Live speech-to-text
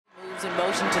moves in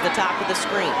motion to the top of the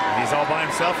screen. He's all by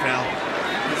himself now.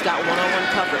 He's got one-on-one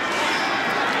coverage.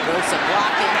 Rosa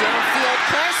blocking downfield.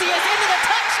 Clarcius into the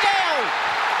touchdown!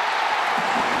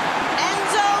 End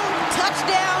zone,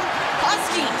 touchdown,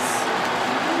 Huskies.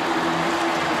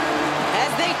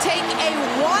 As they take a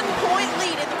 1-point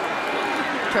lead.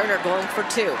 Turner going for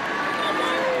 2.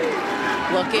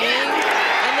 Looking,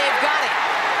 and they've got it.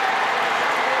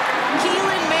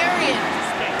 Keelan Marion.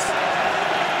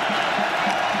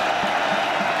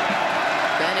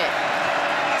 Bennett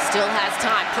still has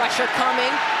time. Pressure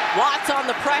coming. Watts on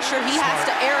the pressure. He has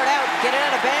to air it out, get it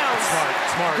out of bounds.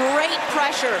 Smart. Great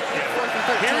pressure.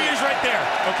 Yeah. Here he is right there,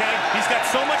 okay? He's got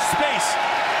so much space.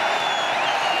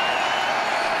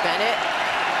 Bennett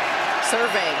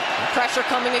surveying. Pressure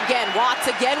coming again. Watts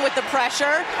again with the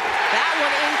pressure. That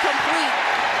one incomplete.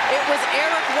 It was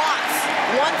Eric Watts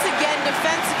once again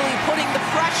defensively putting the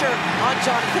pressure on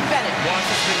Jonathan Bennett.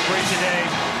 Watts has been great today.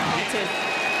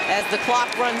 As the clock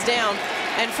runs down,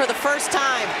 and for the first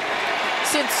time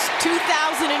since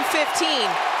 2015, the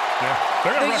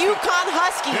Uconn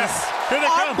Huskies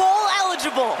are bowl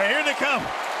eligible. Hey, here they come.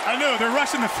 I know, they're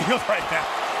rushing the field right now.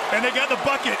 And they got the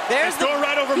bucket. There's going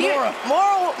right over Mora.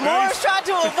 Mora's trying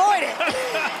to avoid it.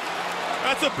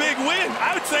 That's a big win.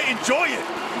 I would say enjoy it.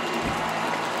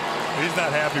 He's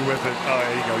not happy with it. Oh,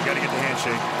 there you go. You got to get the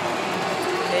handshake.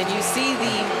 And you see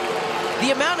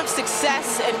the amount of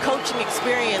success and coaching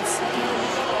experience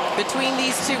between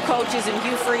these two coaches, in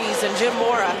Hugh Freeze and Jim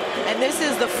Mora. And this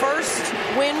is the first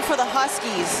win for the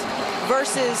Huskies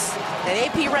versus an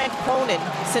AP-ranked opponent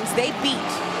since they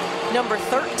beat number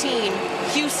 13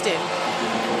 Houston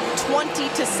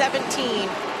 20-17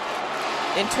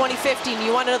 in 2015.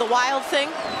 You want to know the wild thing?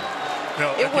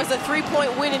 No, it was a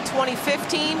 3-point win in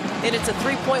 2015, and it's a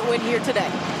 3-point win here today.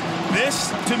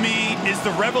 This, to me, is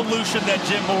the revolution that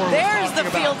Jim Mora was There's talking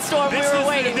the field storm we were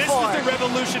waiting for. This is the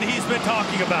revolution he's been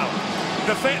talking about.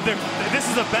 This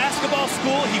is a basketball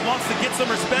school. He wants to get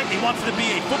some respect. He wants to be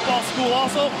a football school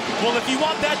also. Well, if you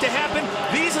want that to happen,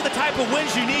 these are the type of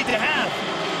wins you need to have.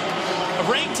 A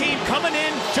ranked team coming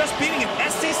in, just beating an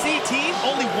SEC team,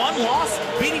 only one loss,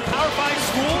 beating Power 5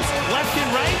 schools left and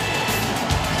right.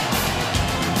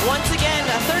 Once again,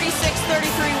 a 36-33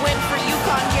 win for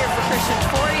Uconn here for Christian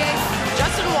Fourier,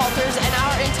 Justin Walters, and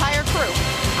our entire crew.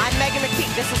 I'm Megan McPeak.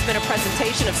 This has been a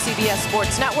presentation of CBS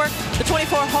Sports Network, the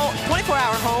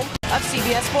 24-hour home of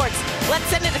CBS Sports. Let's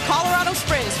send it to Colorado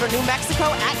Springs for New Mexico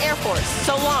at Air Force.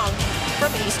 So long from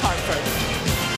East Hartford.